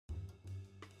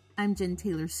I'm Jen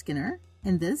Taylor Skinner,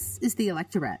 and this is The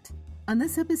Electorate. On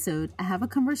this episode, I have a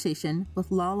conversation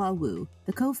with Lala,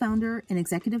 the co-founder and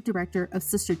executive director of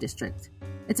Sister District.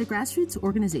 It's a grassroots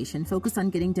organization focused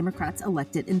on getting Democrats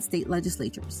elected in state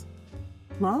legislatures.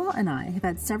 Lala and I have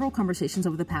had several conversations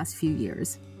over the past few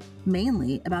years,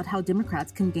 mainly about how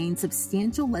Democrats can gain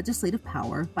substantial legislative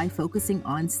power by focusing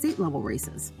on state-level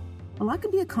races. A lot can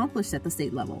be accomplished at the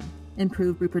state level: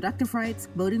 improved reproductive rights,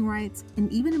 voting rights,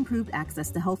 and even improved access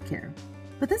to health care.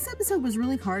 But this episode was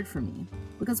really hard for me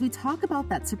because we talk about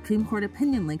that Supreme Court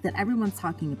opinion leak that everyone's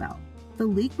talking about. The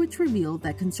leak which revealed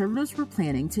that conservatives were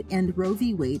planning to end Roe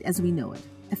v. Wade as we know it,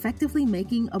 effectively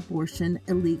making abortion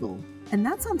illegal. And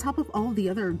that's on top of all the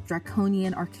other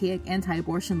draconian, archaic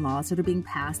anti-abortion laws that are being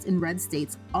passed in red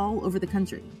states all over the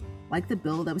country, like the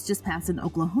bill that was just passed in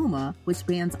Oklahoma, which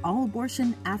bans all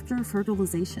abortion after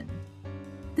fertilization.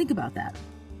 Think about that.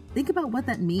 Think about what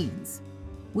that means.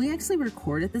 We actually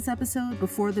recorded this episode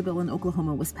before the bill in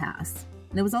Oklahoma was passed,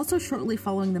 and it was also shortly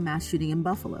following the mass shooting in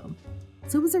Buffalo.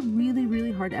 So it was a really,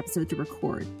 really hard episode to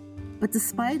record. But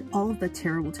despite all of the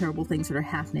terrible, terrible things that are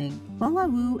happening, Lala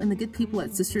and the good people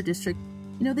at Sister District,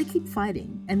 they keep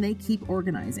fighting and they keep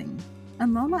organizing.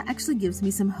 And Lala actually gives me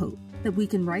some hope that we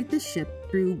can right this ship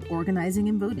through organizing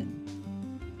and voting.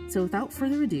 So without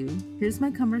further ado, here's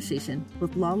my conversation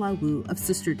with Lala of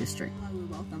Sister District. Lala,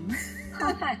 welcome.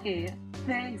 Hi,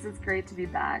 thanks. It's great to be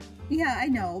back. Yeah, I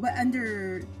know, but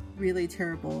under really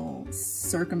terrible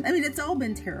it's all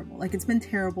been terrible. Like, it's been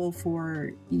terrible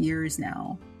for years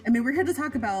now. We're here to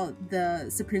talk about the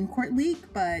Supreme Court leak,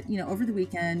 but, over the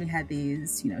weekend we had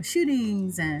these,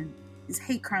 shootings and these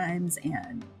hate crimes,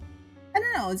 and I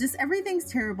don't know, just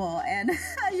everything's terrible. And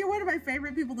you're one of my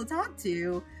favorite people to talk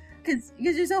to because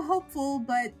you're so hopeful,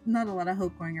 but not a lot of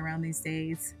hope going around these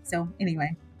days. So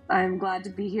anyway. I'm glad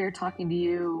to be here talking to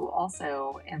you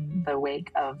also in the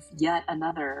wake of yet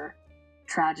another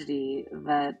tragedy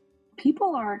that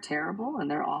people are terrible and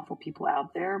there are awful people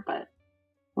out there, but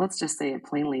let's just say it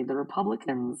plainly, the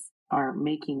Republicans are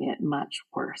making it much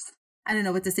worse. I don't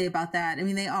know what to say about that.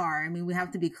 They are. We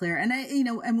have to be clear. And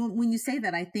and when you say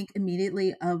that, I think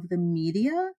immediately of the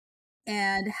media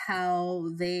and how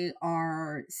they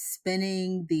are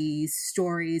spinning these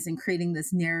stories and creating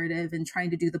this narrative and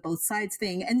trying to do the both sides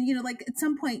thing. And, at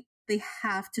some point they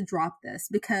have to drop this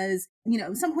because,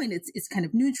 at some point it's kind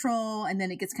of neutral and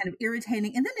then it gets kind of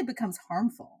irritating and then it becomes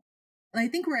harmful. And I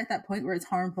think we're at that point where it's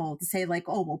harmful to say like,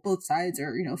 oh, well, both sides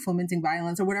are, fomenting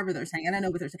violence or whatever they're saying. And I know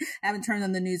what they're saying. I haven't turned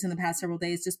on the news in the past several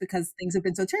days just because things have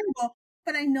been so terrible.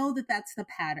 But I know that that's the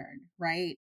pattern,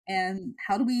 right? And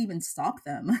how do we even stop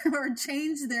them or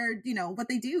change their, what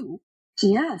they do?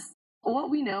 Yes. What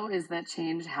we know is that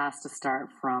change has to start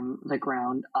from the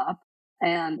ground up.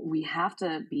 And we have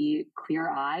to be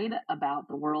clear-eyed about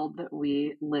the world that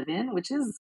we live in, which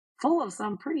is full of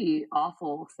some pretty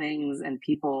awful things and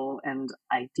people and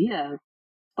ideas.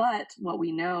 But what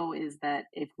we know is that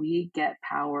if we get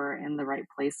power in the right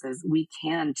places, we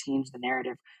can change the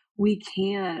narrative. We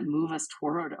can move us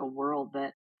toward a world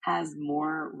that has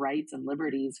more rights and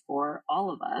liberties for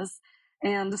all of us.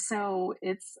 And so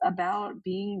it's about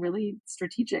being really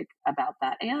strategic about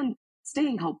that and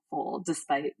staying hopeful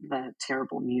despite the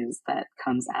terrible news that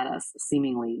comes at us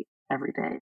seemingly every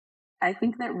day. I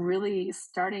think that really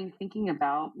thinking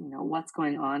about, what's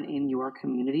going on in your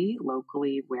community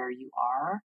locally where you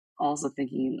are, also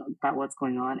thinking about what's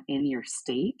going on in your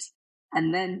state,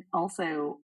 and then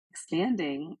also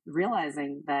expanding,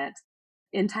 realizing that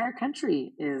entire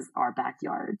country is our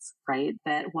backyards, right?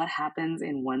 That what happens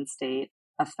in one state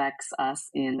affects us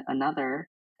in another.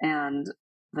 And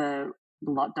the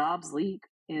Dobbs leak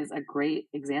is a great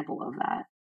example of that,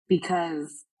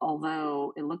 because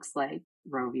although it looks like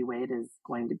Roe v. Wade is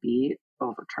going to be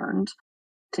overturned,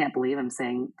 can't believe I'm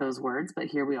saying those words, but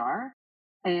here we are.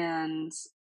 And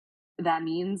that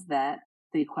means that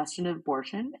the question of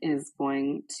abortion is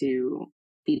going to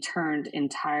be turned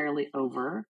entirely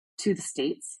over to the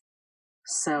states,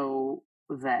 so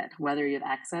that whether you have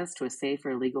access to a safe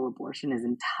or legal abortion is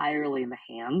entirely in the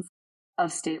hands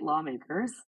of state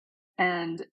lawmakers.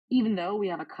 And even though we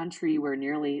have a country where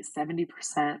nearly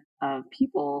 70% of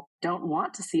people don't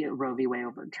want to see Roe v. Wade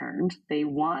overturned, they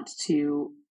want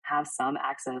to have some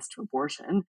access to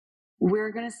abortion,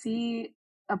 we're going to see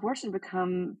abortion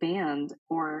become banned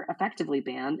or effectively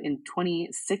banned in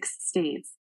 26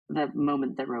 states the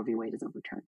moment that Roe v. Wade is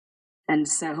overturned. And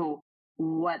so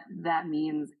what that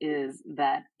means is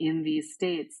that in these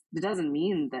states, it doesn't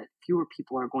mean that fewer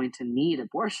people are going to need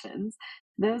abortions.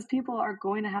 Those people are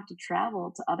going to have to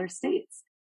travel to other states.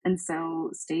 And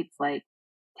so states like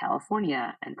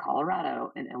California and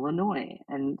Colorado and Illinois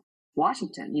and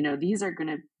Washington. These are going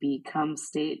to become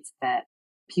states that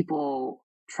people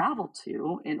travel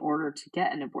to in order to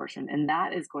get an abortion. And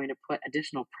that is going to put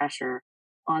additional pressure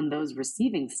on those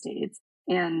receiving states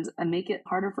and make it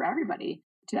harder for everybody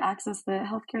to access the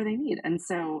healthcare they need. And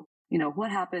so,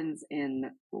 what happens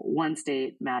in one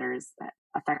state matters,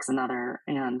 affects another.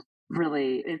 And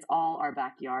really, it's all our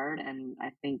backyard. And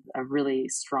I think a really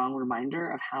strong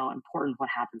reminder of how important what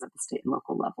happens at the state and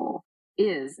local level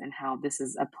is, and how this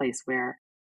is a place where,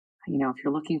 if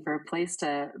you're looking for a place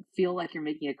to feel like you're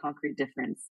making a concrete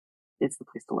difference, it's the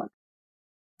place to look.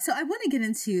 So I want to get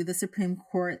into the Supreme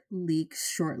Court leak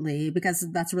shortly, because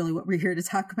that's really what we're here to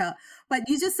talk about. But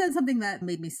you just said something that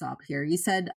made me stop here. You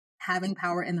said having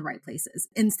power in the right places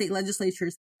in state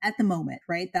legislatures at the moment,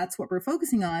 right? That's what we're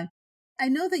focusing on. I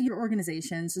know that your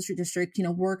organization, Sister District,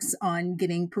 works on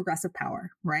getting progressive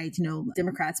power, right?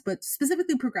 Democrats, but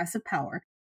specifically progressive power.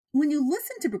 When you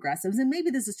listen to progressives, and maybe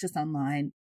this is just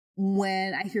online,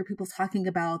 when I hear people talking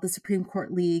about the Supreme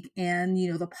Court leak and,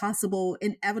 the possible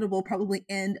inevitable, probably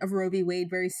end of Roe v. Wade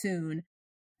very soon,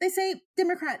 they say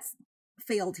Democrats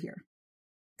failed here.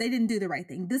 They didn't do the right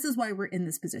thing. This is why we're in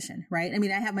this position, right? I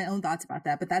mean, I have my own thoughts about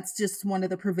that, but that's just one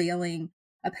of the prevailing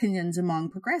opinions among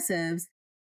progressives.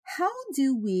 How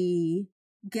do we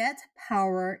get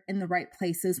power in the right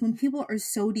places when people are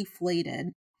so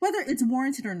deflated, whether it's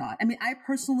warranted or not? I mean, I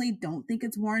personally don't think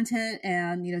it's warranted.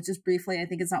 And, just briefly, I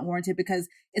think it's not warranted because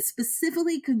it's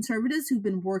specifically conservatives who've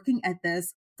been working at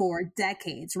this for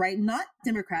decades, right? Not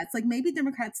Democrats. Like maybe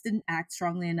Democrats didn't act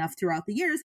strongly enough throughout the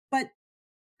years, but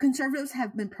conservatives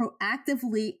have been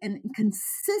proactively and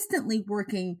consistently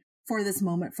working for this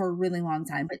moment for a really long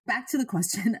time. But back to the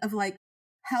question of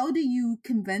how do you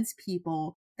convince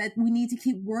people that we need to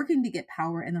keep working to get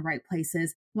power in the right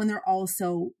places when they're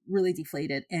also really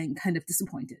deflated and kind of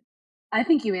disappointed? I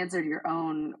think you answered your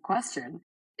own question,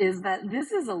 is that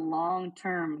this is a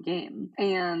long-term game.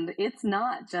 And it's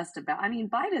not just about,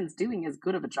 Biden's doing as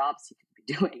good of a job as he could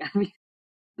be doing.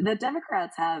 The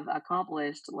Democrats have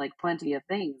accomplished plenty of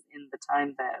things in the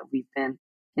time that we've been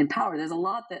in power. There's a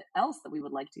lot else that we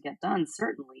would like to get done,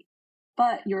 certainly.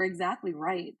 But you're exactly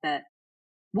right that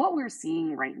what we're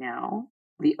seeing right now,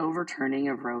 the overturning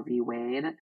of Roe v. Wade,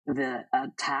 the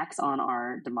attacks on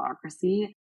our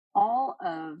democracy, all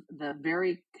of the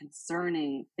very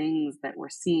concerning things that we're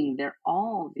seeing, they're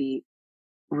all the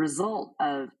result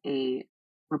of a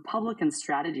Republican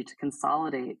strategy to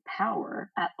consolidate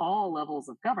power at all levels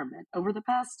of government over the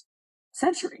past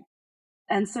century.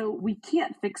 And so we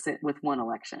can't fix it with one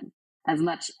election as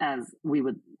much as we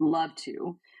would love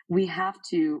to. We have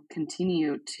to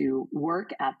continue to work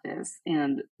at this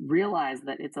and realize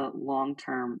that it's a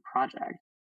long-term project.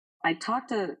 I talked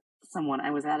to someone,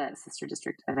 I was at a Sister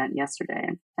District event yesterday,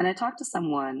 and I talked to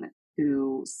someone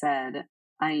who said,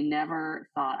 I never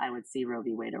thought I would see Roe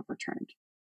v. Wade overturned.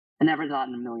 I never thought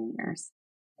in a million years.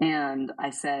 And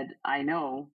I said, I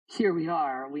know, here we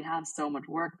are. We have so much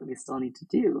work that we still need to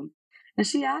do. And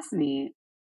she asked me,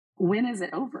 when is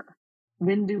it over?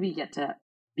 When do we get to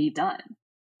be done?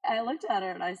 I looked at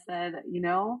her and I said,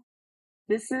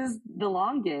 this is the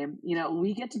long game.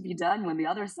 We get to be done when the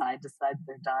other side decides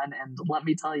they're done. And let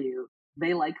me tell you,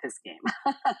 they like this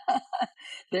game.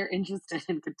 They're interested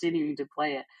in continuing to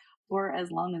play it for as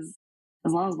long as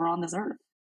we're on this earth.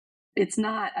 It's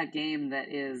not a game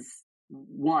that is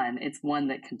won. It's one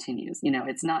that continues.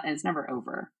 It's never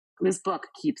over. This book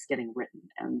keeps getting written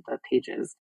and the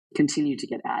pages continue to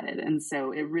get added. And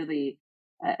so it really,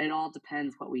 it all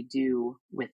depends what we do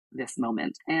with this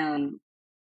moment. And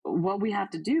what we have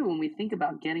to do when we think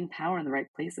about getting power in the right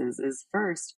places is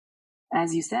first,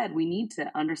 as you said, we need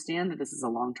to understand that this is a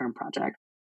long-term project.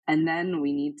 And then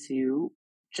we need to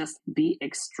just be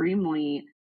extremely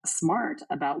smart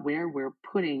about where we're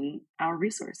putting our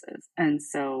resources. And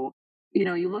so,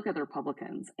 you look at the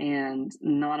Republicans, and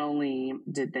not only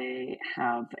did they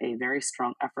have a very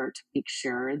strong effort to make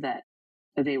sure that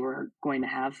they were going to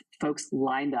have folks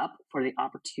lined up for the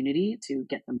opportunity to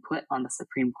get them put on the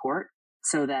Supreme Court,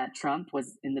 so that Trump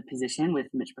was in the position with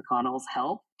Mitch McConnell's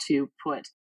help to put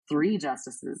 3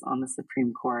 justices on the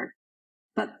Supreme Court.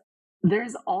 But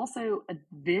there's also a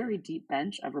very deep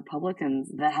bench of Republicans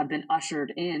that have been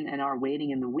ushered in and are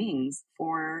waiting in the wings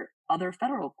for other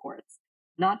federal courts,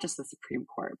 not just the Supreme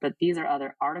Court, but these are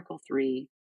other Article 3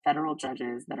 federal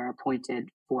judges that are appointed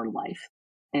for life.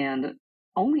 And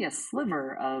only a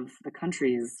sliver of the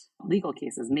country's legal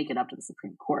cases make it up to the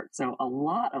Supreme Court. So a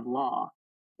lot of law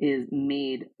is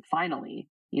made finally,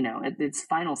 its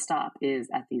final stop is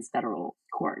at these federal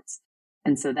courts.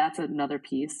 And so that's another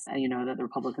piece, that the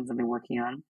Republicans have been working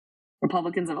on.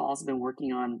 Republicans have also been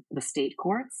working on the state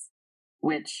courts,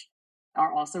 which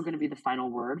are also going to be the final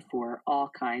word for all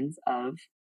kinds of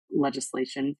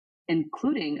legislation,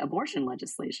 including abortion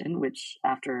legislation, which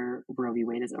after Roe v.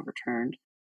 Wade is overturned.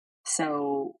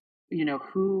 So,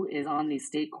 who is on these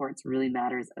state courts really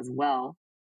matters as well.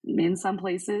 In some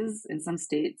places, in some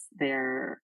states,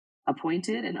 they're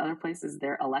appointed, in other places,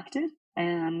 they're elected.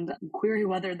 And query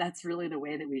whether that's really the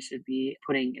way that we should be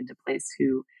putting into place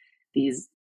who these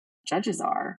judges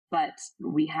are. But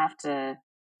we have to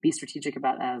be strategic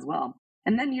about that as well.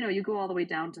 And then, you go all the way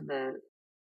down to the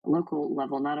local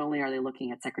level. Not only are they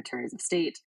looking at secretaries of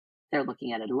state, they're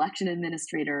looking at election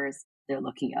administrators, they're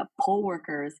looking at poll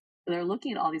workers, they're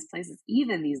looking at all these places,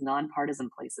 even these nonpartisan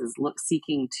places,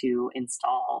 seeking to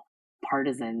install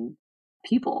partisan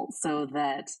people so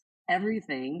that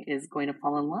everything is going to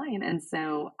fall in line. And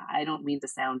so I don't mean to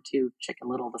sound too Chicken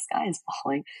Little, the sky is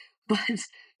falling, but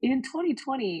in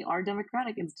 2020, our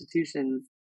democratic institutions,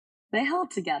 they held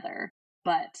together,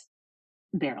 but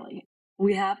barely.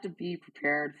 We have to be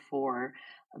prepared for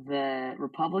the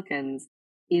Republicans.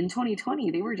 In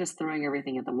 2020, they were just throwing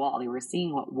everything at the wall. They were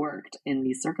seeing what worked in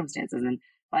these circumstances. And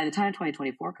by the time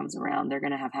 2024 comes around, they're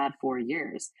going to have had 4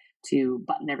 years to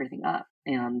button everything up.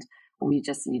 And we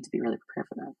just need to be really prepared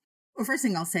for that. Well, first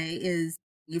thing I'll say is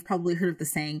you've probably heard of the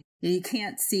saying, you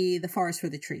can't see the forest for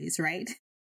the trees, right?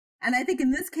 And I think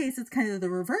in this case, it's kind of the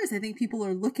reverse. I think people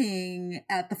are looking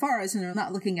at the forest and they're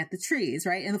not looking at the trees,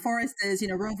 right? And the forest is,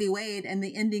 Roe v. Wade and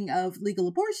the ending of legal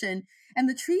abortion. And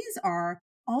the trees are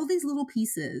all these little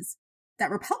pieces that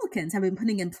Republicans have been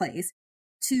putting in place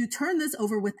to turn this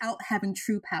over without having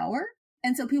true power.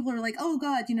 And so people are like, oh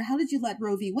God, how did you let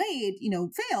Roe v. Wade,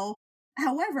 fail?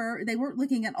 However, they weren't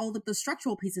looking at all of the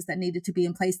structural pieces that needed to be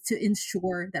in place to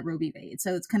ensure that Roe v. Wade.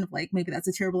 So it's kind of like, maybe that's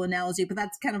a terrible analogy, but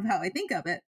that's kind of how I think of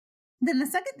it. Then the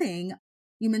second thing,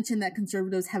 you mentioned that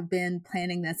conservatives have been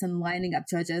planning this and lining up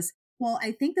judges. Well,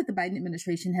 I think that the Biden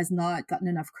administration has not gotten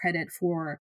enough credit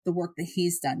for the work that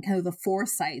he's done, kind of the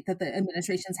foresight that the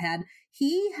administration's had.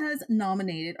 He has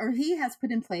nominated, or he has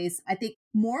put in place, I think,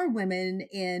 more women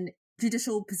in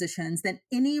judicial positions than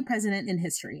any president in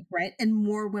history, right? And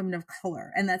more women of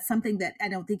color. And that's something that I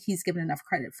don't think he's given enough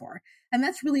credit for. And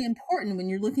that's really important when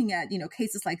you're looking at,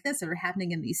 cases like this that are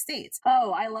happening in these states.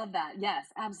 Oh, I love that. Yes,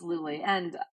 absolutely.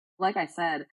 And like I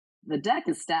said, the deck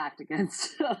is stacked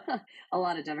against a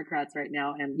lot of Democrats right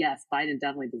now. And yes, Biden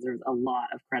definitely deserves a lot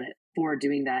of credit for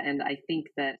doing that. And I think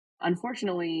that,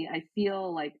 unfortunately, I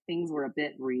feel like things were a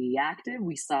bit reactive.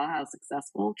 We saw how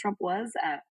successful Trump was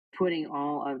at putting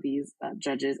all of these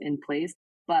judges in place.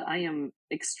 But I am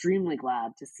extremely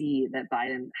glad to see that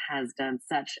Biden has done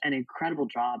such an incredible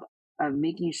job of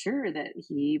making sure that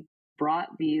he brought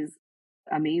these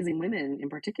amazing women in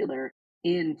particular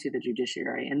into the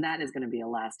judiciary. And that is going to be a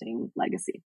lasting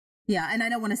legacy. Yeah. And I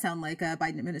don't want to sound like a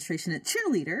Biden administration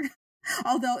cheerleader,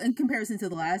 although in comparison to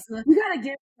the last, you got to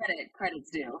give credit's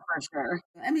due for sure.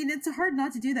 I mean, it's hard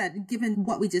not to do that given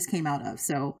what we just came out of.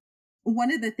 So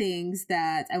one of the things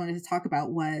that I wanted to talk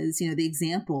about was, the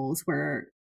examples where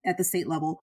at the state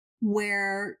level,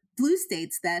 where blue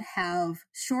states that have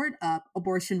shored up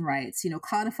abortion rights,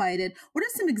 codified it. What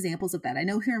are some examples of that? I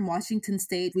know here in Washington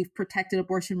state, we've protected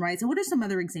abortion rights. And what are some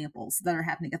other examples that are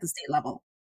happening at the state level?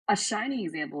 A shining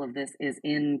example of this is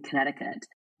in Connecticut,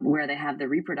 where they have the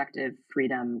Reproductive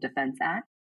Freedom Defense Act.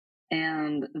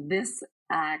 And this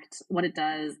act, what it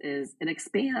does is it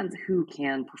expands who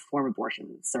can perform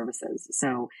abortion services.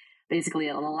 So basically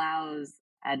it allows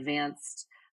advanced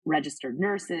registered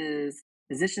nurses,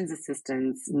 physician's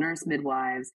assistants, nurse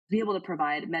midwives to be able to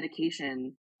provide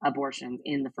medication abortions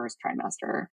in the first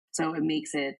trimester. So it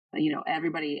makes it,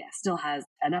 everybody still has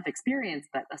enough experience,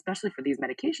 but especially for these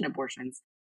medication abortions.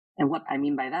 And what I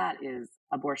mean by that is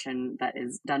abortion that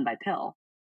is done by pill.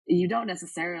 You don't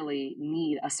necessarily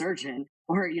need a surgeon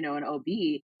or, an OB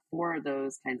for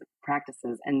those kinds of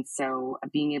practices. And so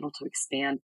being able to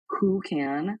expand who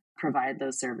can provide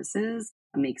those services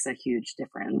makes a huge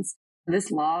difference.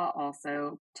 This law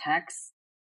also protects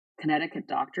Connecticut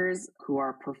doctors who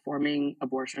are performing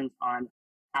abortions on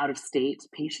out-of-state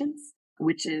patients,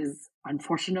 which is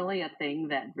unfortunately a thing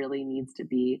that really needs to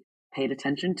be paid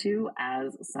attention to,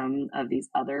 as some of these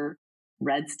other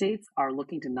red states are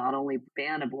looking to not only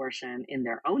ban abortion in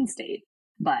their own state,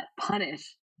 but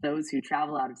punish those who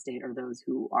travel out of state or those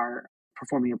who are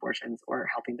performing abortions or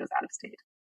helping those out of state.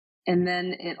 And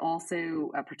then it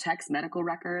also protects medical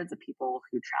records of people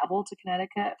who travel to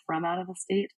Connecticut from out of the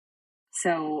state.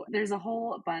 So there's a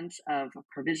whole bunch of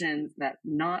provisions that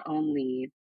not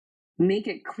only make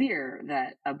it clear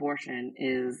that abortion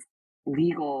is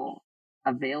legal,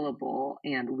 available,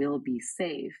 and will be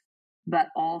safe, but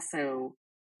also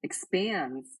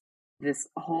expands this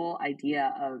whole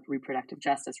idea of reproductive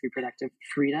justice, reproductive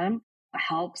freedom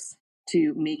helps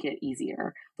to make it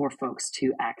easier for folks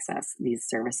to access these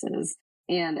services.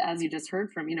 And as you just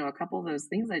heard from, a couple of those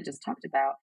things I just talked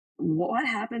about, what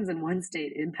happens in one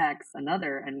state impacts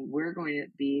another. And we're going to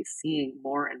be seeing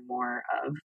more and more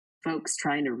of folks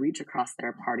trying to reach across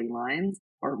their party lines,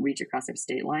 or reach across their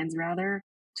state lines rather,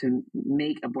 to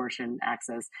make abortion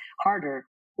access harder,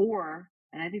 or,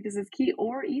 and I think this is key,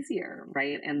 or easier,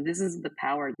 right? And this is the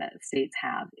power that states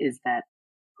have, is that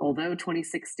although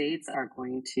 26 states are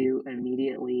going to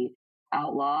immediately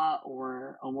outlaw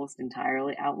or almost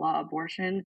entirely outlaw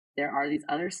abortion, there are these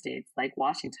other states like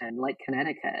Washington, like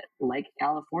Connecticut, like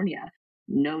California.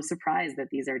 No surprise that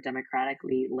these are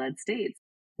democratically led states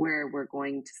where we're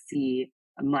going to see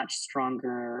a much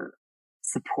stronger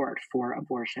support for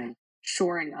abortion,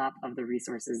 shoring up of the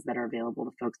resources that are available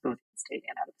to folks both in the state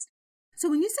and out of the state. So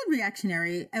when you said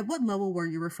reactionary, at what level were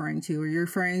you referring to? Were you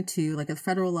referring to like a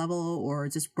federal level, or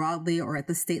just broadly, or at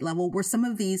the state level? Were some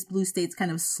of these blue states kind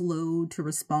of slow to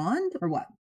respond, or what?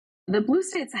 The blue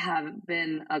states have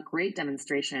been a great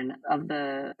demonstration of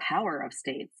the power of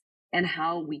states and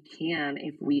how we can,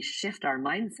 if we shift our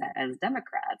mindset as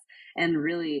Democrats and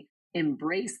really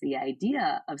embrace the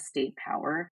idea of state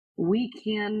power, we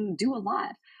can do a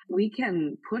lot. We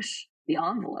can push the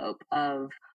envelope of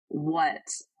what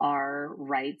our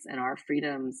rights and our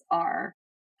freedoms are.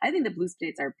 I think the blue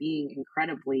states are being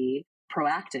incredibly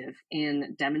proactive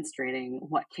in demonstrating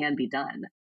what can be done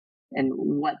and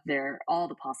what all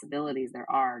the possibilities there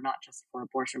are, not just for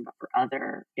abortion, but for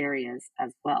other areas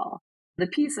as well. The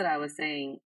piece that I was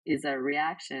saying is a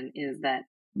reaction is that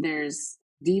there's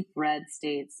deep red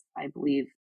states, I believe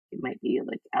it might be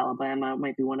like Alabama,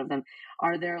 might be one of them,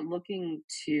 are there looking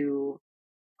to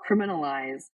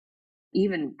criminalize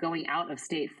even going out of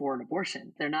state for an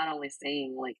abortion. They're not only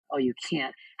saying like, oh, you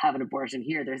can't have an abortion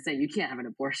here, they're saying you can't have an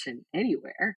abortion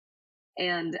anywhere.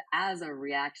 And as a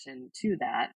reaction to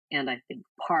that, and I think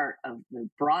part of the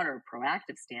broader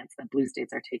proactive stance that blue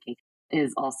states are taking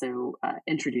is also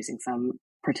introducing some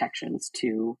protections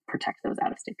to protect those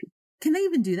out-of-state people. Can they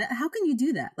even do that? How can you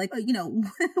do that? Like,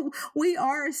 we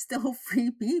are still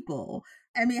free people.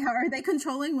 I mean, how are they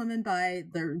controlling women by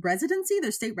their residency,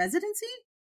 their state residency?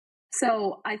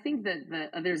 So I think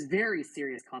that there's very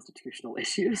serious constitutional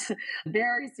issues,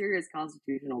 very serious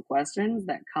constitutional questions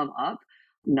that come up.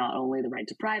 Not only the right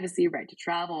to privacy, right to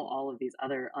travel, all of these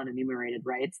other unenumerated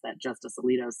rights that Justice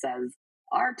Alito says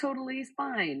are totally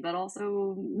fine, but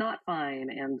also not fine.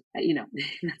 And,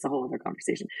 that's a whole other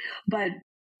conversation. But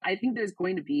I think there's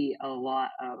going to be a lot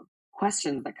of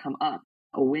questions that come up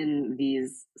when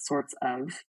these sorts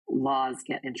of laws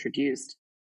get introduced.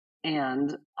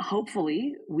 And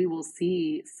hopefully we will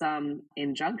see some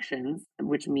injunctions,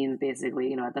 which means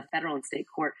basically, at the federal and state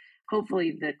court,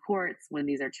 hopefully the courts, when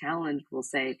these are challenged, will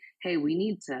say, hey, we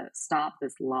need to stop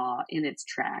this law in its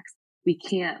tracks. We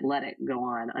can't let it go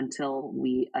on until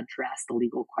we address the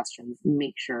legal questions,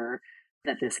 make sure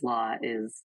that this law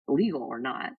is legal or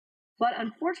not. But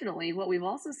unfortunately, what we've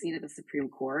also seen at the Supreme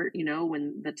Court,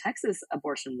 when the Texas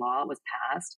abortion law was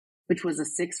passed, which was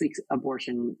a 6-week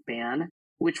abortion ban,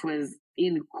 which was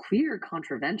in clear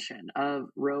contravention of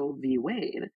Roe v.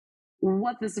 Wade,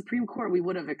 what the Supreme Court, we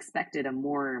would have expected a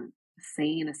more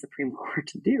sane Supreme Court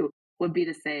to do would be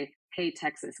to say, hey,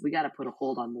 Texas, we got to put a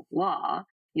hold on this law.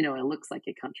 It looks like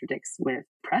it contradicts with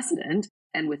precedent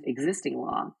and with existing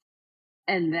law.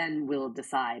 And then we'll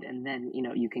decide, and then,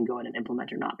 you can go in and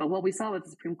implement or not. But what we saw with the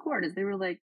Supreme Court is they were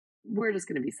like, we're just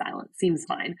going to be silent. Seems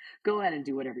fine. Go ahead and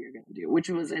do whatever you're going to do, which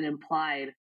was an implied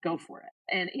go for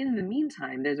it. And in the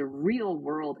meantime, there's a real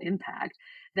world impact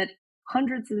that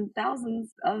hundreds and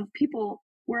thousands of people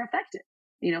were affected.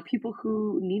 People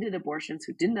who needed abortions,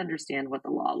 who didn't understand what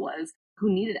the law was,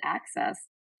 who needed access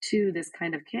to this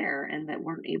kind of care and that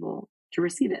weren't able to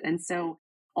receive it. And so,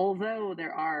 although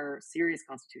there are serious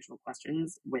constitutional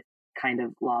questions with kind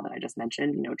of law that I just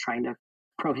mentioned, trying to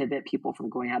prohibit people from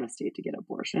going out of state to get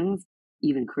abortions,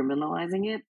 even criminalizing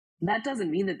it, that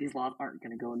doesn't mean that these laws aren't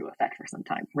going to go into effect for some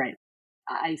time, right?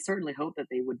 I certainly hope that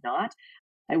they would not.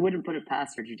 I wouldn't put it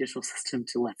past our judicial system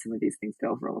to let some of these things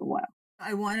go for a little while.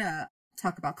 I want to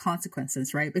talk about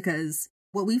consequences, right? Because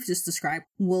what we've just described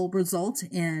will result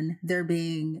in there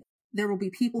will be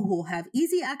people who will have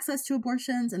easy access to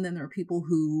abortions, and then there are people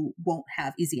who won't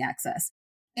have easy access.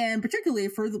 And particularly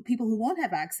for the people who won't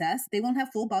have access, they won't have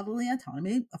full bodily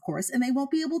autonomy, of course, and they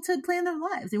won't be able to plan their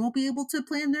lives. They won't be able to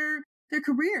plan their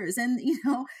careers, and,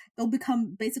 they'll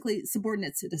become basically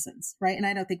subordinate citizens, right? And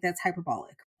I don't think that's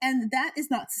hyperbolic. And that is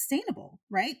not sustainable,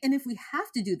 right? And if we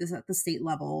have to do this at the state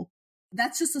level,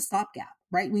 that's just a stopgap,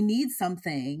 right? We need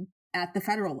something at the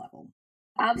federal level.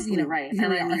 Absolutely right. Here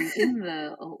And we I are. mean, in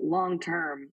the long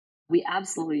term, we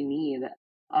absolutely need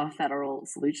a federal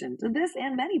solution to this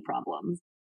and many problems.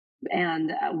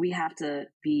 And we have to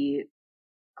be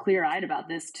clear-eyed about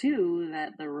this too,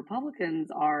 that the Republicans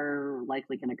are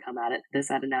likely going to come at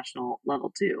this at a national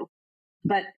level too.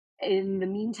 But in the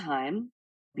meantime,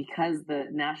 because the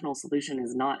national solution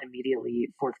is not immediately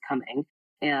forthcoming,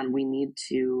 and we need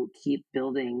to keep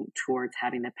building towards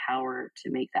having the power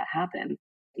to make that happen,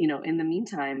 in the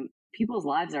meantime, people's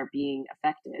lives are being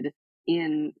affected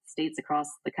in states across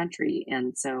the country.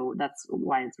 And so that's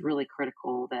why it's really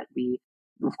critical that we,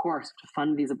 of course, to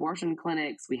fund these abortion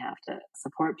clinics. We have to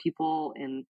support people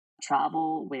in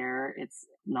travel where it's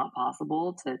not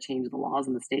possible to change the laws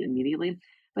in the state immediately.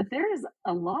 But there's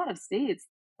a lot of states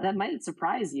that might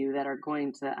surprise you that are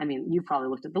going to, I mean, you've probably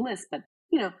looked at the list, but,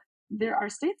 there are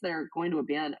states that are going to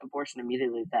ban abortion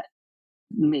immediately that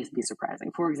may be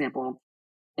surprising. For example,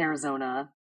 Arizona,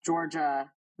 Georgia,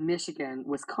 Michigan,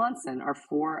 Wisconsin are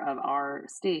four of our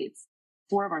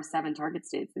 7 target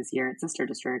states this year at Sister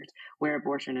District, where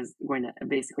abortion is going to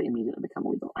basically immediately become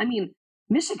illegal. I mean,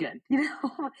 Michigan,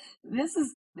 this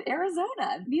is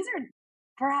Arizona. These are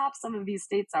perhaps some of these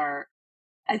states are,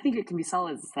 I think it can be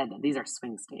solidly said that these are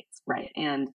swing states, right?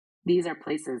 And these are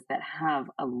places that have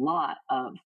a lot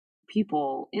of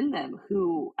people in them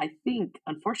who I think,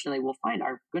 unfortunately, we'll find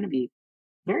are going to be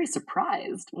very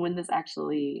surprised when this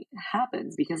actually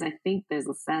happens, because I think there's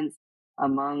a sense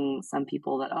among some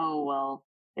people that, oh, well,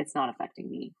 it's not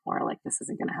affecting me, or like, this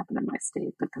isn't going to happen in my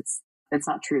state, but that's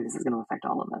not true. This is going to affect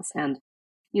all of us. And,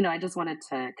 I just wanted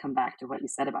to come back to what you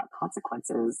said about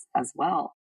consequences as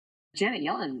well. Janet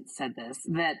Yellen said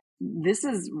that this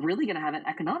is really going to have an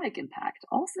economic impact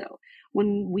also.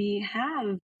 When we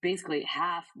have basically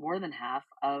more than half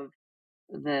of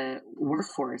the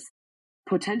workforce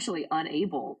potentially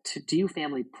unable to do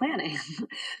family planning,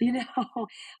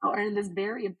 or in this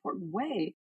very important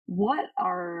way, what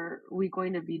are we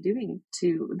going to be doing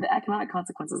to the economic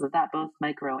consequences of that, both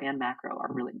micro and macro,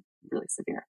 are really, really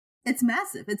severe. It's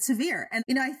massive. It's severe. And,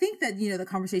 I think that, the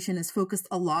conversation is focused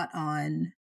a lot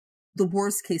on the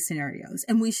worst case scenarios,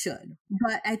 and we should.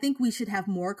 But I think we should have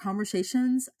more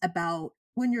conversations about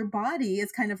when your body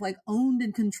is kind of like owned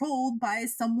and controlled by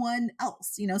someone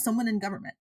else, someone in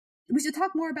government. We should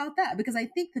talk more about that, because I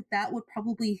think that would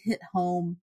probably hit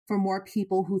home for more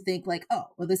people who think like, oh,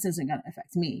 well, this isn't going to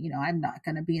affect me. I'm not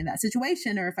going to be in that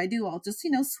situation. Or if I do, I'll just,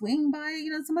 swing by,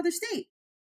 some other state.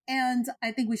 And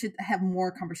I think we should have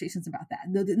more conversations about that.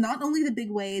 Not only the big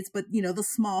ways, but, the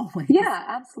small ways. Yeah,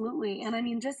 absolutely. And I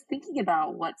mean, just thinking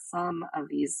about what some of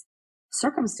these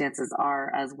circumstances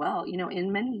are as well,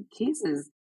 in many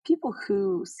cases, people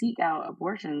who seek out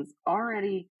abortions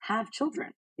already have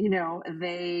children.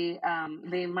 They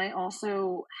might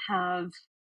also have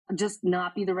just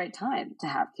not be the right time to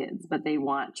have kids, but they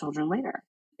want children later.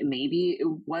 Maybe it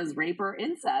was rape or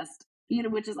incest,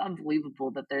 which is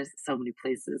unbelievable that there's so many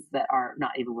places that are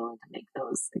not even willing to make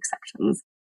those exceptions.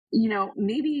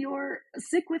 Maybe you're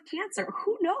sick with cancer.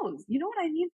 Who knows? You know what I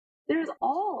mean? There's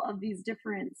all of these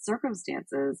different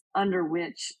circumstances under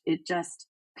which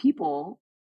people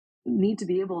need to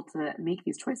be able to make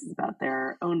these choices about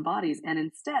their own bodies. And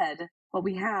instead, what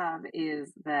we have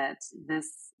is that this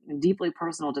deeply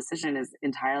personal decision is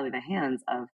entirely in the hands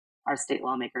of our state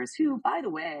lawmakers, who, by the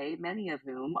way, many of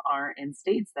whom are in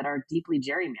states that are deeply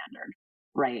gerrymandered,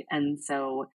 right? And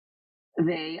so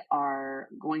they are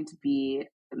going to be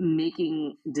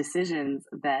making decisions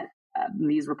that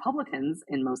these Republicans,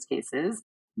 in most cases,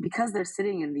 because they're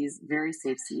sitting in these very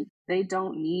safe seats, they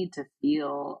don't need to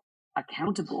feel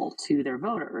accountable to their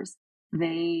voters.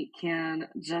 They can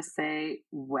just say,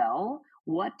 well,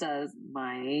 what does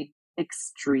my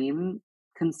extreme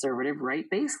conservative right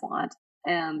base want?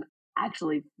 And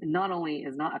actually, not only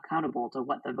is not accountable to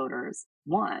what the voters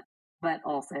want, but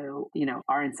also,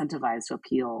 are incentivized to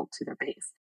appeal to their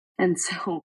base. And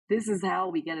so this is how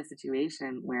we get a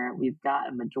situation where we've got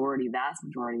a vast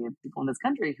majority of people in this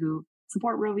country who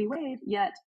support Roe v. Wade,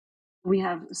 yet we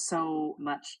have so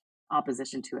much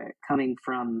opposition to it coming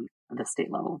from the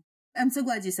state level. I'm so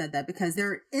glad you said that, because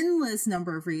there are endless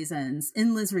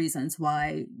reasons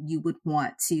why you would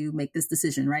want to make this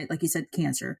decision, right? Like you said,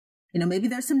 cancer. Maybe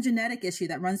there's some genetic issue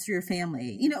that runs through your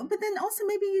family, but then also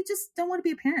maybe you just don't want to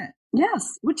be a parent.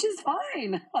 Yes, which is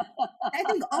fine. I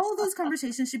think all of those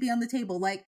conversations should be on the table.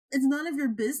 Like, it's none of your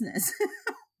business.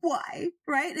 Why?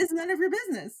 Right? It's none of your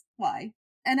business. Why?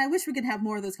 And I wish we could have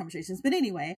more of those conversations. But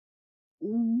anyway,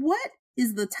 what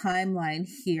is the timeline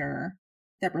here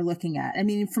that we're looking at? I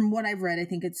mean, from what I've read, I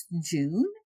think it's June.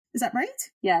 Is that right?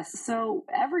 Yes. So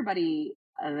everybody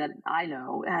that I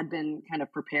know had been kind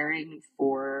of preparing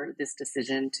for this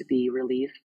decision to be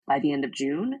released by the end of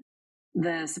June.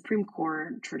 The Supreme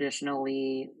Court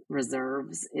traditionally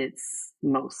reserves its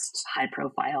most high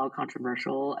profile,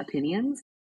 controversial opinions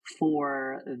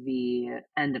for the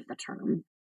end of the term.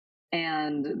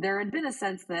 And there had been a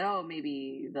sense that, oh,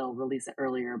 maybe they'll release it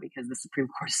earlier because the Supreme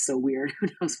Court is so weird. Who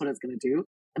knows what it's going to do?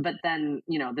 But then,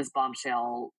 this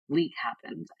bombshell leak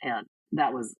happened, and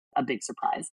that was a big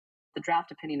surprise. The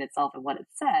draft opinion itself and what it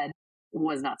said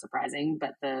was not surprising,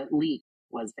 but the leak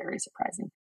was very surprising.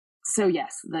 So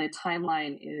yes, the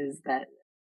timeline is that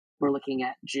we're looking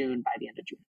at June, by the end of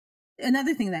June.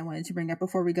 Another thing that I wanted to bring up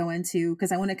before we go into,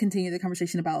 because I want to continue the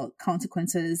conversation about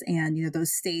consequences and,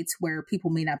 those states where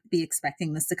people may not be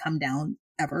expecting this to come down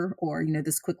ever or,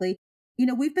 this quickly.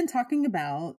 We've been talking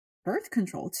about birth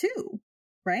control too,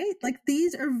 right? Like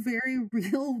these are very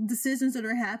real decisions that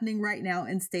are happening right now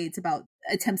in states about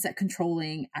attempts at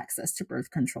controlling access to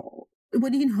birth control.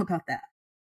 What do you know about that?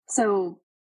 So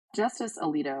Justice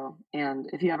Alito, and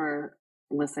if you ever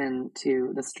listen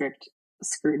to the Strict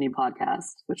Scrutiny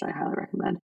podcast, which I highly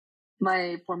recommend,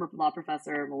 my former law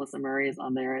professor, Melissa Murray, is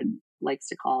on there and likes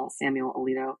to call Samuel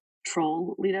Alito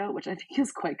Troll Alito, which I think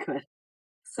is quite good.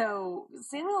 So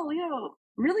Samuel Alito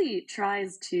really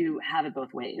tries to have it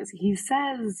both ways. He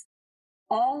says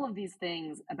all of these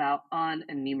things about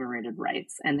unenumerated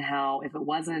rights and how if it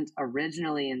wasn't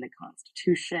originally in the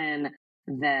Constitution,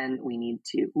 then we need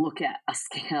to look at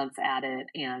askance at it,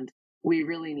 and we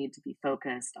really need to be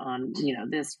focused on,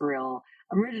 this real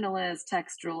originalist,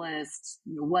 textualist,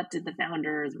 what did the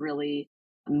founders really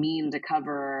mean to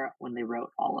cover when they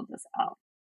wrote all of this out?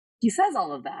 He says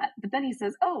all of that, but then he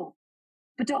says, oh,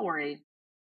 but don't worry,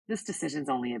 this decision's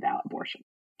only about abortion.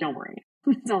 Don't worry,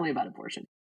 it's only about abortion.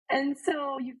 And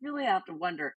so you really have to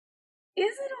wonder,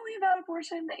 is it only about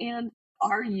abortion? And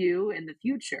are you in the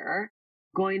future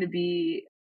going to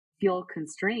feel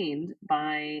constrained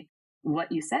by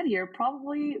what you said here?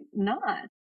 Probably not,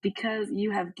 because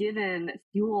you have given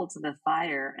fuel to the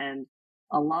fire and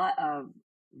a lot of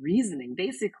reasoning,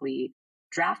 basically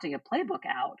drafting a playbook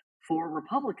out for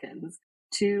Republicans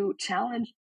to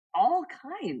challenge all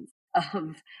kinds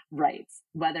of rights,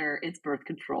 whether it's birth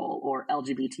control or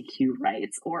LGBTQ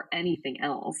rights or anything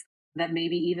else that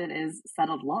maybe even is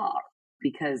settled law,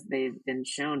 because they've been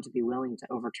shown to be willing to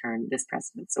overturn this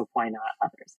precedent. So why not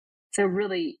others? So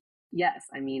really, yes,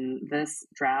 this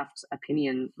draft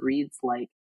opinion reads like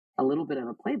a little bit of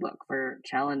a playbook for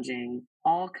challenging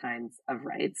all kinds of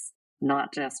rights,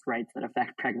 not just rights that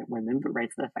affect pregnant women, but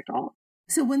rights that affect all.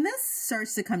 So when this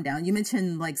starts to come down, you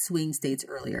mentioned like swing states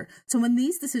earlier. So when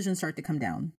these decisions start to come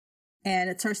down and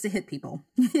it starts to hit people,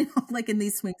 like in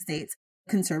these swing states,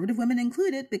 conservative women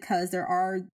included, because there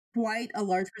are quite a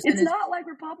large percentage. It's not like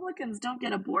Republicans don't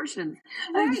get abortions.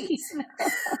 Right.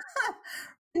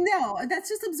 No, that's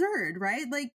just absurd, right?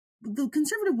 Like the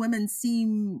conservative women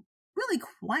seem really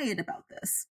quiet about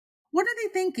this. What are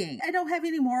they thinking? I don't have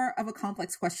any more of a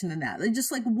complex question than that. Like,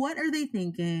 just like, what are they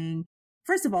thinking?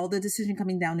 First of all, the decision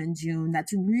coming down in June,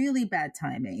 that's really bad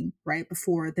timing, right?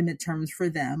 Before the midterms for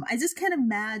them. I just can't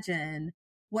imagine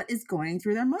what is going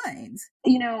through their minds.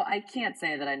 I can't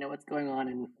say that I know what's going on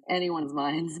in anyone's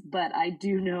minds, but I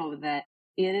do know that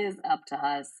it is up to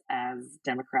us as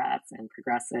Democrats and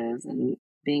progressives and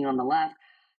being on the left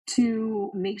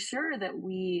to make sure that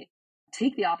we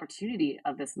take the opportunity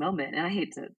of this moment. And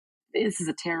this is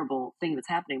a terrible thing that's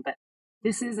happening, but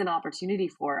this is an opportunity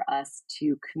for us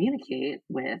to communicate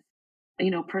with,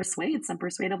 persuade some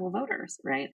persuadable voters,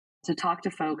 right? To talk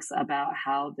to folks about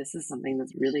how this is something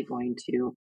that's really going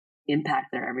to impact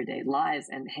their everyday lives.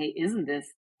 And hey, isn't this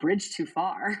bridge too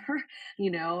far,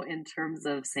 in terms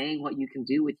of saying what you can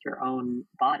do with your own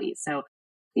body? So,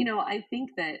 I think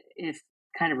that if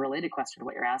kind of related question to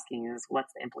what you're asking is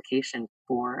what's the implication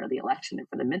for the election and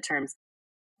for the midterms,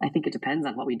 I think it depends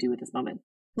on what we do at this moment.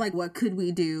 Like, what could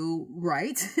we do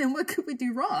right and what could we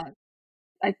do wrong?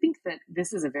 I think that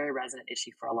this is a very resonant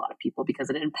issue for a lot of people because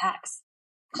it impacts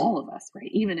all of us, right?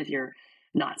 Even if you're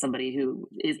not somebody who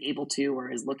is able to or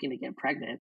is looking to get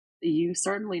pregnant, you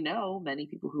certainly know many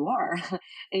people who are.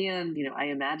 And, I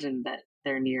imagine that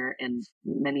they're near, and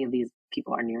many of these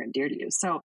people are near and dear to you.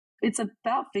 So it's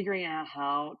about figuring out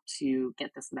how to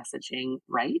get this messaging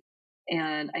right.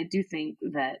 And I do think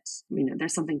that,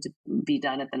 there's something to be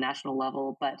done at the national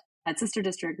level, but at Sister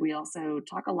District, we also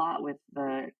talk a lot with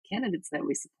the candidates that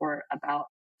we support about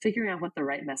figuring out what the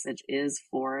right message is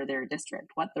for their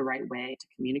district, what the right way to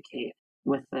communicate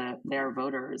with their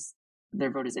voters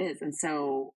is. And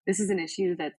so this is an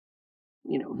issue that's,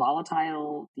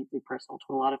 volatile, deeply personal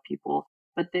to a lot of people,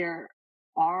 but there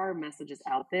our messages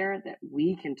out there that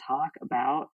we can talk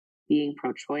about being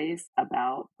pro-choice,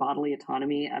 about bodily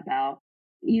autonomy, about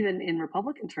even in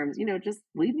Republican terms, just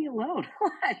leave me alone.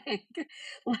 like,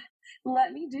 let,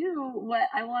 let me do what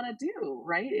I want to do,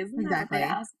 right? Isn't that what they Exactly.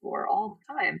 ask for all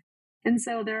the time? And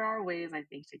so there are ways, I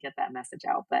think, to get that message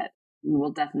out, but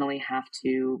we'll definitely have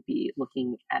to be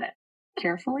looking at it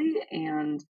carefully.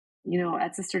 And,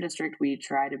 at Sister District, we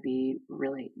try to be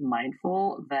really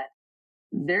mindful that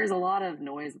there's a lot of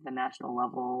noise at the national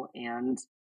level, and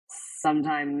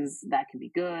sometimes that can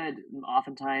be good,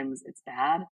 oftentimes it's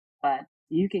bad, but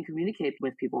you can communicate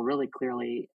with people really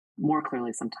clearly, more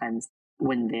clearly sometimes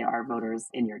when they are voters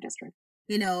in your district.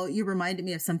 You reminded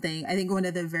me of something. I think one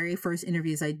of the very first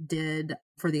interviews I did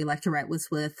for the electorate was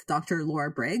with Dr.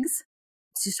 Laura Briggs.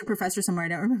 She's a professor somewhere. I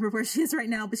don't remember where she is right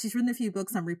now, but she's written a few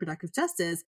books on reproductive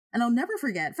justice. And I'll never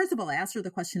forget, first of all, I asked her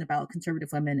the question about conservative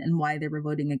women and why they were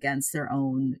voting against their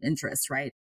own interests,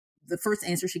 right? The first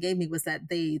answer she gave me was that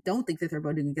they don't think that they're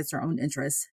voting against their own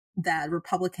interests, that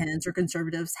Republicans or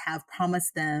conservatives have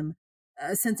promised them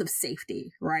a sense of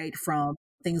safety, right? From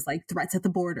things like threats at the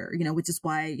border, which is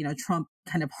why, Trump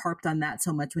kind of harped on that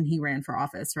so much when he ran for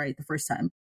office, right? The first time.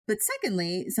 But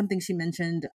secondly, something she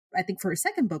mentioned, I think for her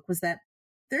second book, was that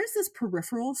there's this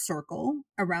peripheral circle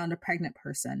around a pregnant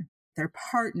person, their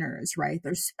partners, right?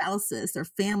 Their spouses, their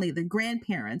family, their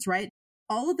grandparents, right?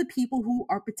 All of the people who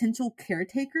are potential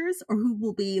caretakers or who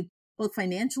will be both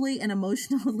financially and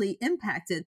emotionally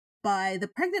impacted by the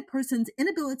pregnant person's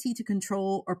inability to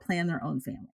control or plan their own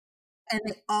family. And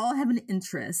they all have an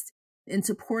interest in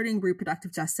supporting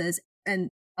reproductive justice and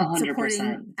 100%.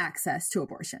 supporting access to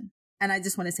abortion. And I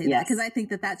just want to say that Yes. because I think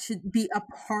that should be a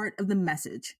part of the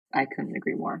message. I couldn't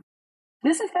agree more.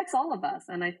 This affects all of us.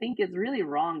 And I think it's really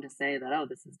wrong to say that, oh,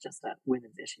 this is just a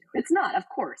women's issue. It's not. Of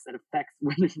course, it affects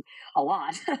women a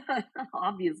lot,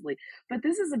 obviously. But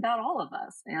this is about all of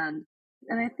us. And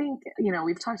I think,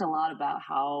 we've talked a lot about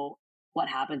how what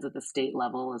happens at the state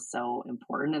level is so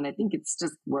important. And I think it's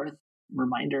just worth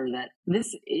reminder that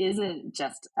this isn't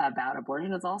just about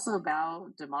abortion. It's also about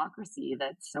democracy,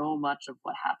 that so much of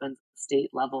what happens at the state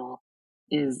level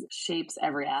shapes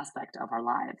every aspect of our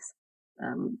lives.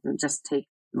 Just take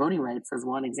voting rights as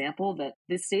one example, that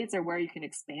the states are where you can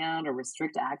expand or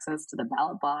restrict access to the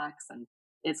ballot box. And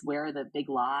it's where the big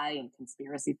lie and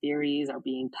conspiracy theories are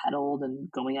being peddled and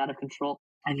going out of control.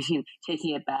 I mean,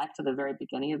 taking it back to the very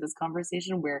beginning of this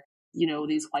conversation where,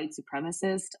 these white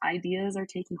supremacist ideas are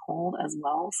taking hold as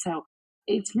well. So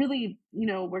it's really,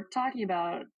 we're talking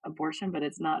about abortion, but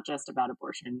it's not just about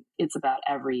abortion. It's about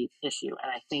every issue.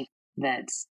 And I think that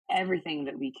everything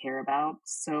that we care about,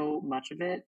 so much of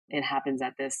it happens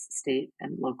at this state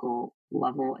and local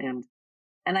level.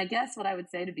 And I guess what I would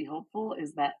say to be hopeful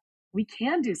is that we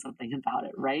can do something about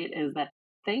it, right? Is that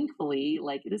thankfully,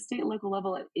 like the state and local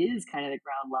level, it is kind of the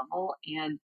ground level,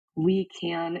 and we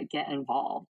can get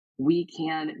involved. We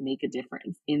can make a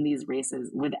difference in these races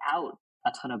without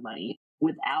a ton of money,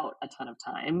 without a ton of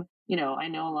time. I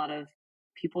know a lot of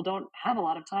people don't have a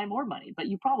lot of time or money, but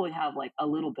you probably have like a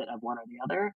little bit of one or the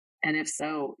other. And if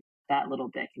so, that little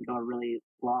bit can go a really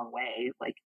long way.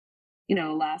 Like,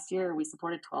 last year we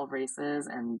supported 12 races,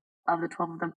 and of the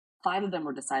 12 of them, 5 of them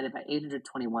were decided by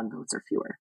 821 votes or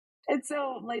fewer. And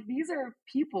so, like, these are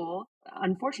people,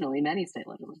 unfortunately, many state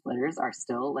legislators are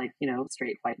still, like,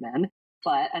 straight white men.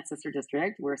 But at Sister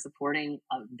District, we're supporting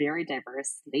a very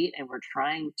diverse slate, and we're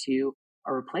trying to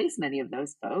replace many of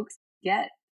those folks, get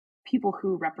people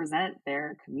who represent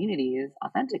their communities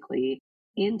authentically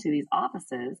into these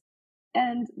offices.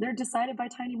 And they're decided by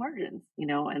tiny margins,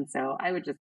 and so I would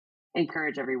just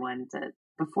encourage everyone to,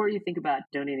 before you think about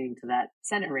donating to that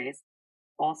Senate race,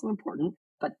 also important,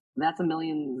 but that's $1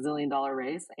 million zillion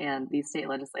race. And these state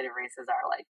legislative races are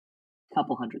like a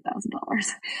couple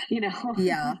 $100,000,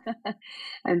 Yeah.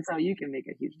 And so you can make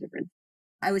a huge difference.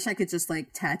 I wish I could just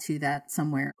like tattoo that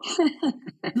somewhere.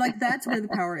 Like that's where the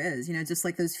power is, just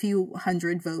like those few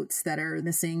hundred votes that are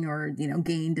missing or,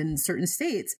 gained in certain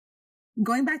states.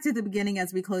 Going back to the beginning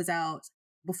as we close out,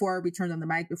 before we turned on the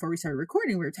mic, before we started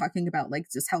recording, we were talking about like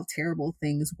just how terrible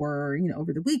things were,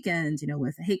 over the weekend,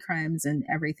 with hate crimes and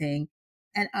everything.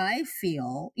 And I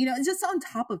feel, just on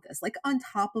top of this, like on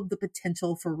top of the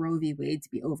potential for Roe v. Wade to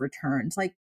be overturned,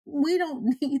 like we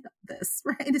don't need this,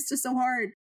 right? It's just so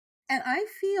hard. And I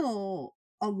feel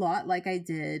a lot like I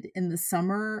did in the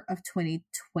summer of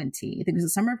 2020. I think it was the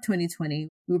summer of 2020.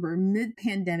 We were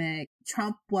mid-pandemic.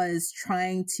 Trump was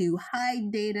trying to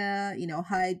hide data,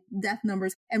 hide death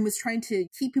numbers, and was trying to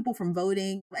keep people from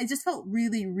voting. I just felt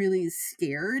really, really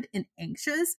scared and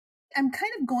anxious. I'm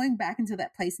kind of going back into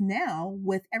that place now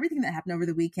with everything that happened over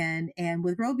the weekend and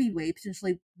with Roe v. Wade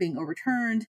potentially being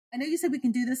overturned. I know you said we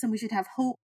can do this and we should have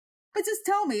hope, but just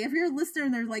tell me if you're a listener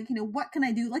and they're like, what can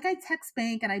I do? Like I text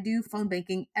bank and I do phone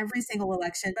banking every single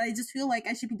election, but I just feel like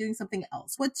I should be doing something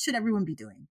else. What should everyone be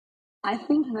doing? I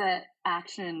think that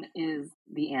action is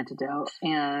the antidote.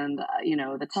 And,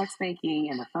 the text banking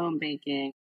and the phone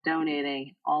banking,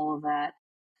 donating, all of that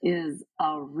is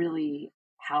a really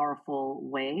powerful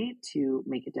way to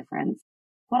make a difference.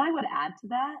 What I would add to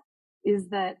that is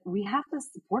that we have to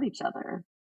support each other.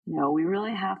 We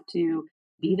really have to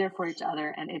be there for each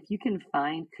other. And if you can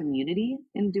find community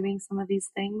in doing some of these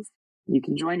things, you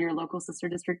can join your local sister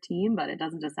district team, but it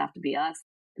doesn't just have to be us.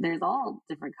 There's all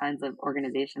different kinds of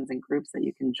organizations and groups that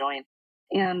you can join.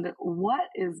 And what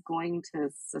is going to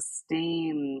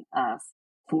sustain us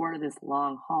for this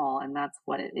long haul, and that's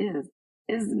what it is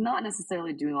not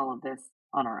necessarily doing all of this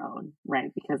on our own, right?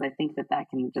 Because I think that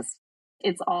can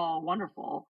it's all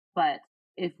wonderful. But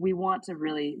if we want to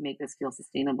really make this feel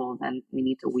sustainable, then we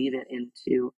need to weave it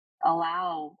into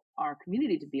allow our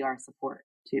community to be our support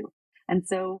too. And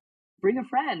so bring a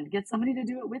friend, get somebody to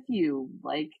do it with you,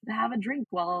 like have a drink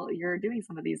while you're doing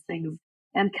some of these things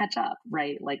and catch up,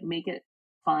 right? Like make it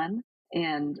fun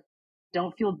and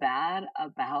don't feel bad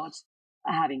about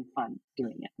having fun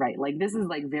doing it, right? Like this is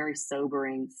like very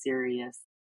sobering, serious,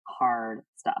 hard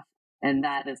stuff. And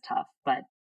that is tough, but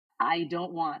I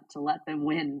don't want to let them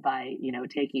win by,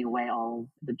 taking away all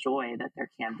the joy that there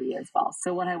can be as well.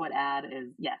 So what I would add is,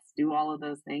 yes, do all of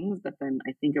those things. But then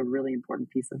I think a really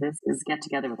important piece of this is get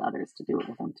together with others to do it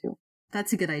with them too.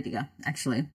 That's a good idea,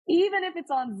 actually. Even if it's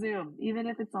on Zoom. Yeah,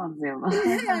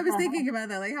 I was thinking about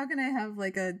that. Like, how can I have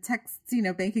like a text,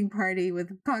 banking party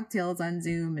with cocktails on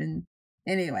Zoom? And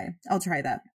anyway, I'll try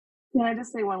that. Can I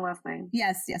just say one last thing?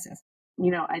 Yes.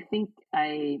 I think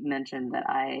I mentioned that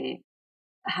I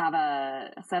have a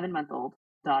 7-month-old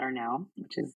daughter now,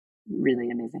 which is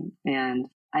really amazing. And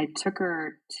I took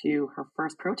her to her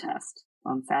first protest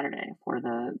on Saturday for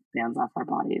the Bands Off Our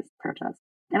Bodies protest.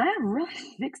 And I had really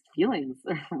mixed feelings,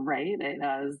 right?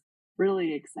 I was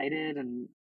really excited and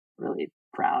really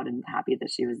proud and happy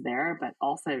that she was there, but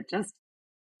also just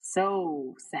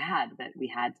so sad that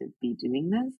we had to be doing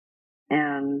this.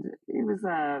 And it was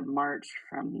a march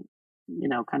from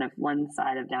kind of one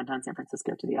side of downtown San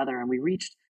Francisco to the other. And we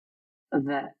reached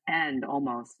the end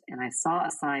almost. And I saw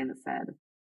a sign that said,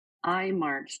 "I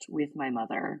marched with my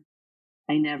mother.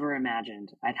 I never imagined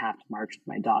I'd have to march with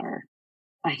my daughter."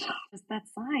 That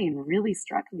sign really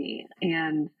struck me.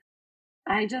 And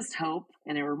I just hope,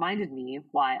 and it reminded me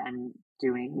why I'm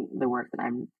doing the work that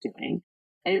I'm doing.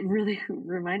 It really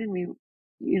reminded me,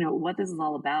 what this is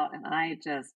all about. And I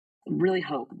just really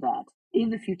hope that in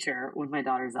the future, when my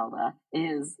daughter Zelda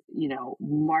is,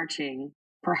 marching,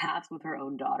 perhaps with her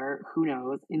own daughter, who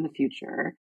knows, in the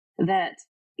future, that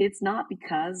it's not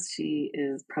because she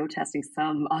is protesting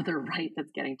some other right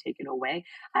that's getting taken away.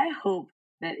 I hope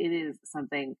that it is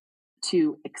something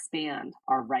to expand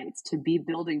our rights, to be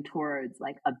building towards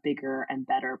like a bigger and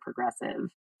better progressive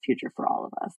future for all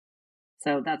of us.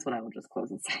 So that's what I will just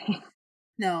close and say.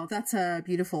 No, that's a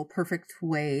beautiful, perfect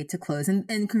way to close. And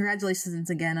congratulations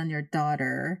again on your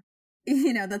daughter.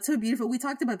 That's so beautiful. We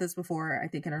talked about this before, I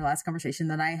think, in our last conversation,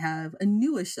 that I have a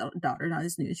newish daughter, not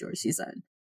as new as yours. She's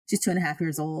 2.5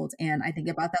 years old. And I think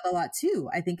about that a lot too.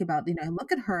 I think about, I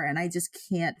look at her and I just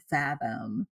can't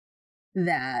fathom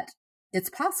that it's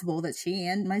possible that she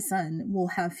and my son will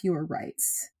have fewer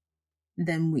rights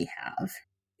than we have.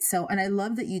 So, and I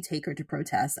love that you take her to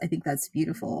protest. I think that's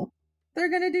beautiful. They're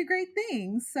going to do great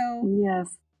things. So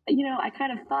yes. I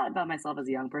kind of thought about myself as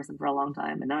a young person for a long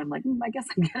time. And now I'm like, I guess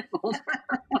I'm getting older.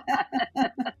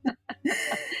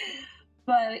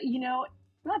 But,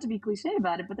 not to be cliche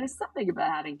about it, but there's something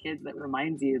about having kids that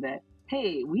reminds you that,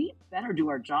 hey, we better do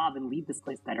our job and leave this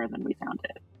place better than we found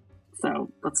it.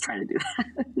 So let's try to do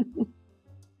that.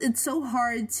 It's so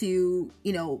hard to,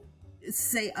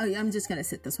 say, oh, I'm just going to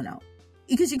sit this one out.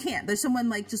 Because you can't. There's someone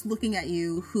like just looking at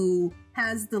you who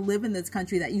has to live in this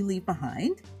country that you leave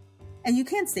behind. And you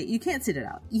can't sit it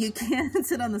out. You can't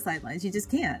sit on the sidelines. You just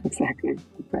can't. Exactly.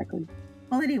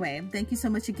 Well, anyway, thank you so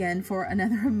much again for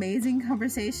another amazing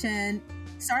conversation.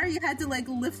 Sorry you had to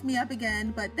lift me up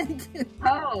again, but thank you.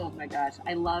 Oh my gosh.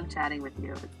 I love chatting with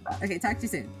you. Okay, talk to you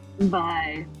soon.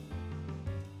 Bye.